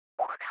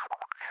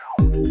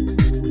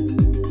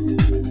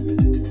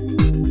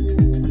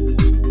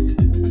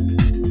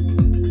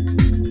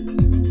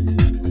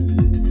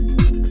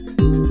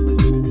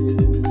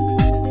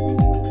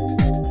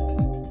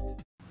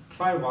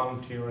Try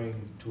volunteering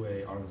to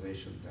a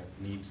organization that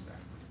needs that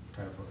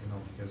kind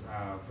of, because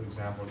for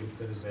example, if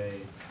there is a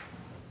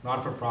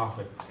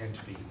not-for-profit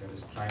entity that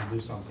is trying to do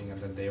something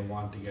and then they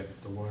want to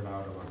get the word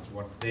out about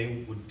what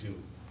they would do,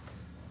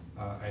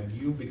 and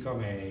you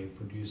become a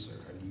producer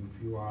and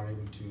if you are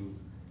able to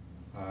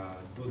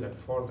do that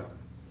for them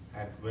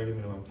at very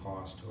minimum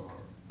cost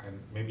and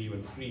maybe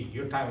even free,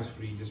 your time is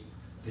free,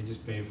 they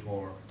just pay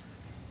for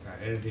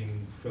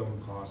editing,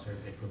 film costs,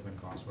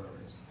 equipment costs, whatever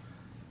it is.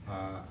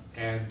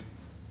 And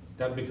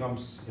that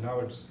becomes,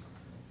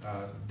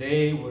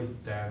 they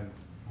would then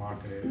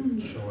market it,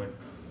 show it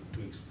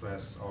to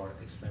express or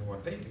explain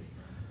what they do.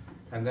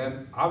 And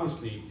then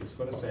obviously it's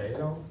going to say,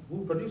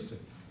 who produced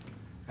it?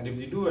 And if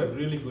you do a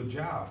really good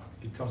job,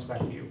 it comes back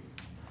to you.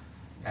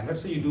 And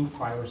let's say you do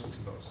 5 or 6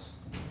 of those.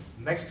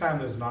 Next time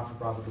there's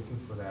not-for-profit looking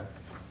for that,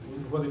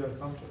 who are they going to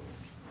come to?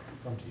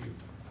 Come to you.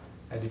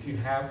 And if you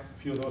have a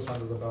few of those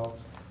under the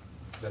belt,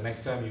 the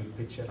next time you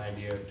pitch an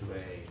idea to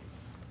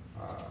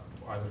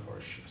either for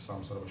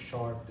some sort of a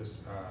short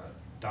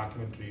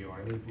documentary or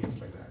any piece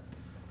like that,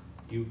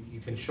 you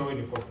can show in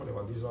your portfolio,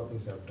 well, these are all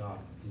things I've done.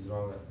 These are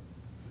all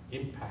the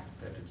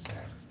impact that it's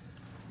had.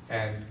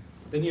 And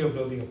then you're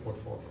building a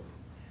portfolio.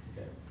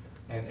 Okay?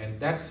 And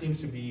that seems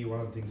to be one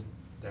of the things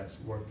that's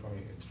worked for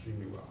me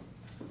extremely well,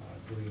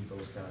 doing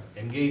those kind of,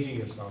 engaging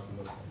yourself in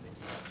those kind of things.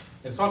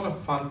 And it's also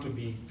fun to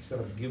be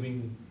sort of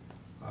giving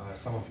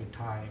some of your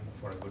time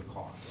for a good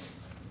cause.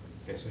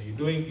 Okay, so you're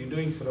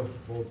doing sort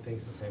of both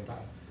things at the same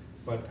time.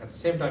 But at the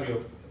same time,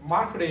 you're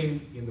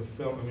marketing in the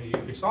film. I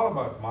mean, it's all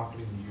about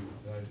marketing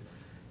you. Right?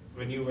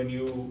 When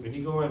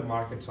you go and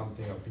market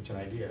something or pitch an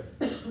idea,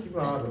 people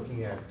are not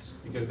looking at,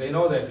 because they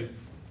know that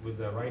with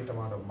the right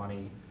amount of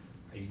money,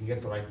 you can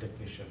get the right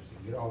technicians, you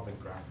can get all the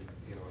graphic,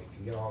 you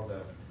can get all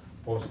the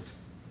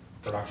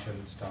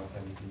post-production stuff,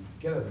 and you can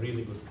get a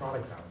really good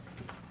product out.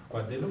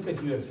 But they look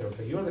at you and say,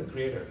 okay, you're the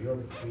creator, you're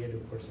the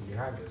creative person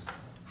behind this.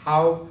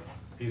 How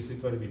is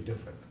it going to be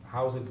different?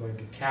 How is it going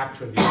to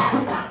capture the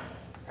audience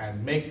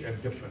and make a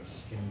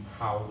difference in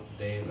how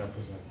they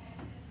represent,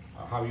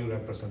 how you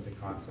represent the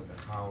concept, and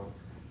how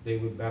they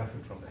would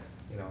benefit from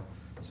that?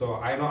 So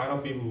I know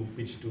people who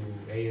pitch to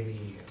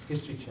A&E,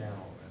 History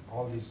Channel, and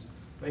all these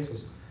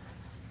places,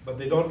 but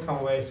they don't come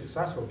away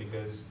successful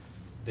because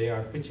they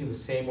are pitching the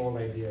same old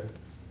idea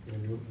in a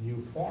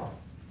new form.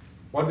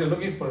 What they're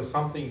looking for is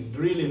something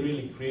really,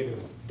 really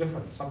creative,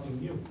 different, something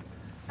new.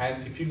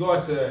 And if you go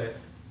as a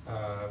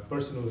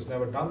person who's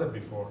never done that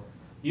before,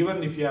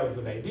 even if you have a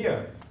good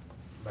idea,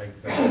 like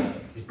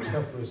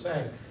Jeff was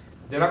saying,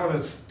 they're not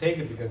going to take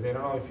it because they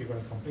don't know if you're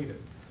going to complete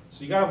it.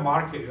 So you got to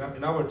market.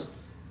 In other words,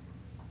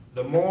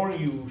 the more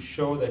you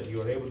show that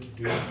you are able to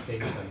do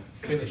things and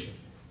finish it,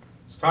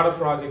 start a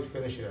project,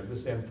 finish it, and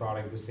this end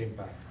product, this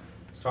impact.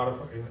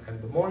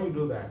 And the more you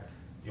do that,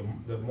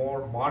 the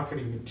more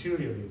marketing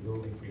material you're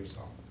building for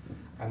yourself.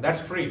 And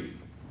that's free.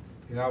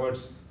 In other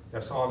words,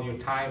 that's all your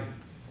time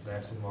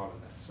that's involved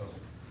in that. So.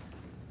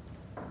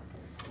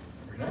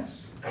 Very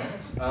nice. Very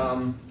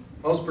nice.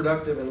 Most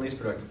productive and least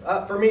productive.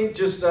 For me,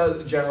 just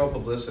general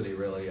publicity,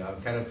 really.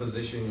 Kind of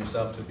positioning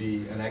yourself to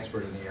be an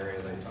expert in the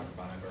area that you talk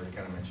about. I've already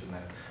kind of mentioned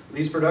that.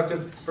 Least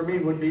productive for me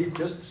would be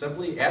just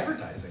simply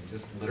advertising,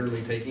 just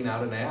literally taking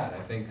out an ad.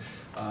 I think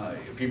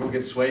people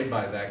get swayed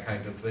by that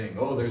kind of thing.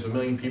 Oh, there's 1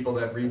 million people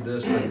that read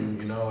this,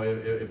 and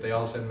if they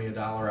all send me $1,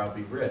 I'll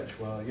be rich.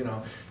 Well,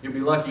 you'll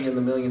be lucky in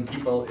the 1 million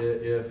people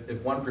if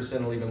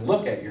 1% will even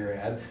look at your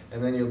ad,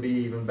 and then you'll be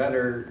even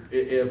better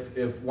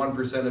if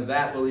 1% of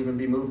that will even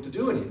be moved to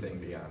do anything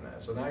beyond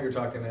that. So now you're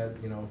talking at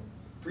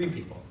 3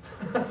 people.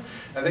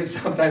 I think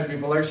sometimes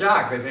people are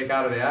shocked. They take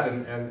out an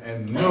ad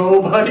and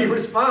nobody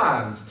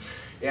responds.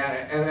 Yeah,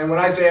 and when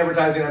I say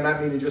advertising, I'm not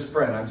meaning just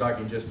print. I'm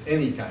talking just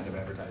any kind of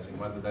advertising,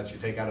 whether that's you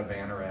take out a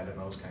banner ad and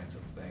those kinds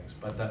of things.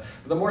 But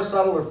the more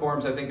subtler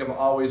forms, I think, have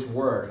always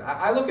worked.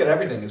 I look at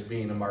everything as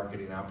being a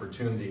marketing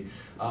opportunity.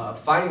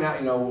 Finding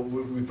out,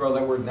 we throw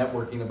that word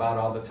networking about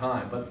all the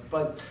time.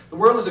 But the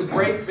world is a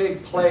great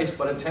big place,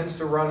 but it tends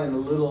to run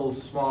in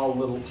small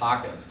little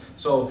pockets.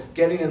 So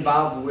getting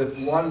involved with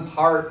one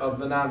part of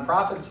the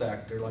nonprofit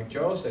sector, like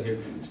Joe said here,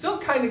 still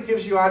kind of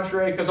gives you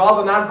entree because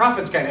all the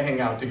nonprofits kind of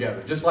hang out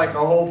together, just like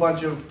a whole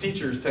bunch of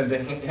teachers tend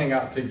to hang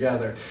out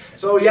together.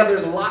 So yeah,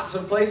 there's lots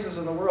of places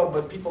in the world,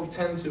 but people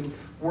tend to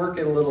work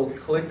in little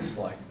cliques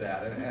like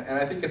that. And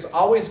I think it's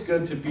always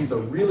good to be the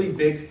really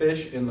big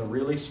fish in the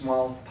really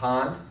small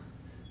pond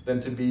than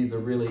to be the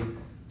really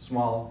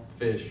small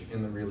fish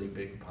in the really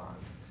big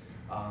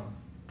pond.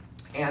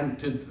 And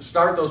to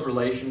start those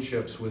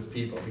relationships with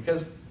people,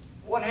 because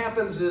what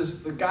happens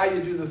is the guy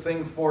you do the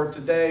thing for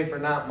today for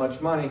not much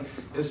money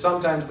is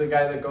sometimes the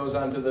guy that goes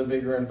on to the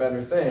bigger and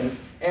better things.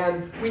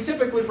 And we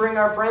typically bring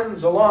our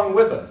friends along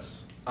with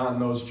us on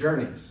those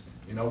journeys.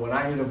 You know, when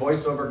I need a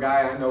voiceover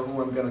guy, I know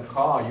who I'm going to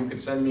call. You could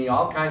send me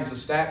all kinds of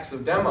stacks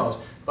of demos,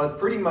 but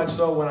pretty much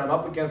so when I'm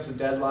up against a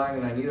deadline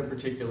and I need a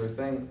particular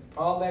thing,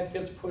 all that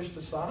gets pushed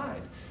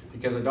aside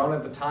because I don't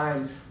have the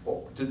time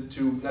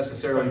to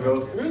necessarily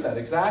go through that.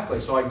 Exactly.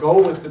 So I go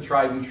with the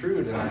tried and true,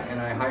 and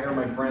I hire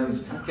my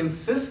friends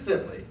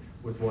consistently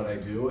with what I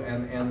do,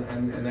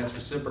 and that's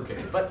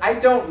reciprocated. But I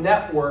don't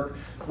network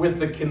with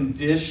the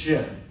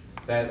condition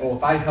that, oh,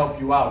 if I help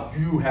you out,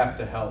 you have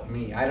to help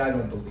me. I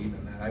don't believe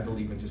in that. I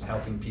believe in just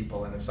helping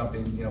people, and if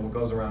something, you know, what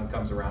goes around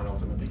comes around,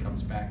 ultimately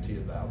comes back to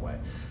you that way.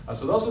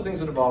 So those are things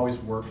that have always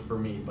worked for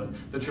me, but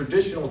the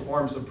traditional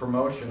forms of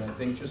promotion, I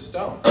think, just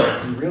don't.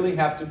 You really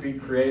have to be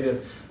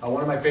creative.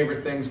 One of my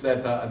favorite things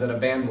that a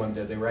band one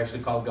did, they were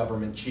actually called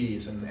Government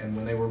Cheese, and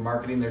when they were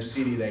marketing their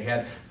CD, they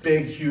had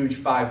big, huge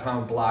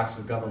 5-pound blocks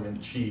of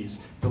government cheese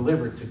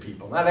delivered to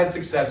people. Now that's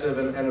excessive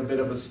and a bit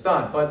of a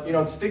stunt, but you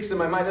know, it sticks in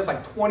my mind. That's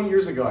like 20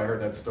 years ago I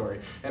heard that story,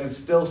 and it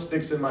still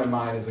sticks in my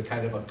mind as a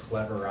kind of a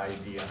clever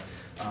idea.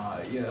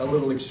 You know, a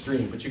little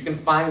extreme, but you can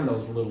find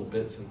those little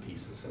bits and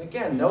pieces. And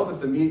again, know that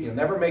the media,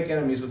 never make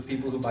enemies with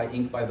people who buy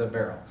ink by the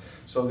barrel.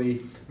 So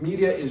the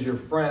media is your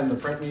friend, the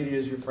print media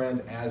is your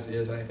friend, as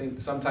is, and I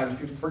think sometimes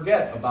people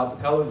forget about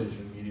the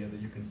television media,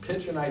 that you can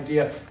pitch an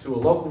idea to a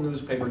local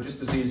newspaper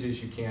just as easy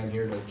as you can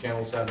here to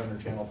Channel 7 or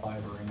Channel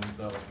 5 or any of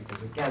those,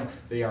 because again,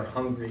 they are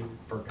hungry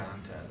for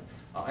content.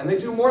 And they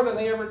do more than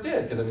they ever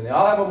did, because I mean, they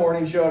all have a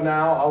morning show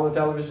now, all the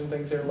television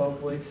things here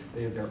locally,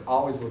 they're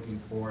always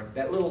looking for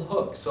that little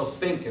hook. So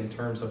think in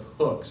terms of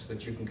hooks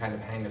that you can kind of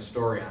hang a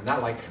story on.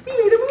 Not like, we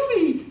made a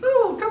movie,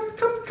 oh,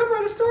 come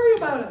write a story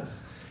about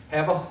us.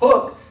 Have a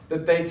hook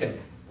that they can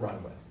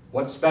run with.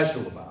 What's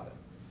special about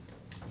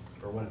it,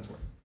 for what it's worth.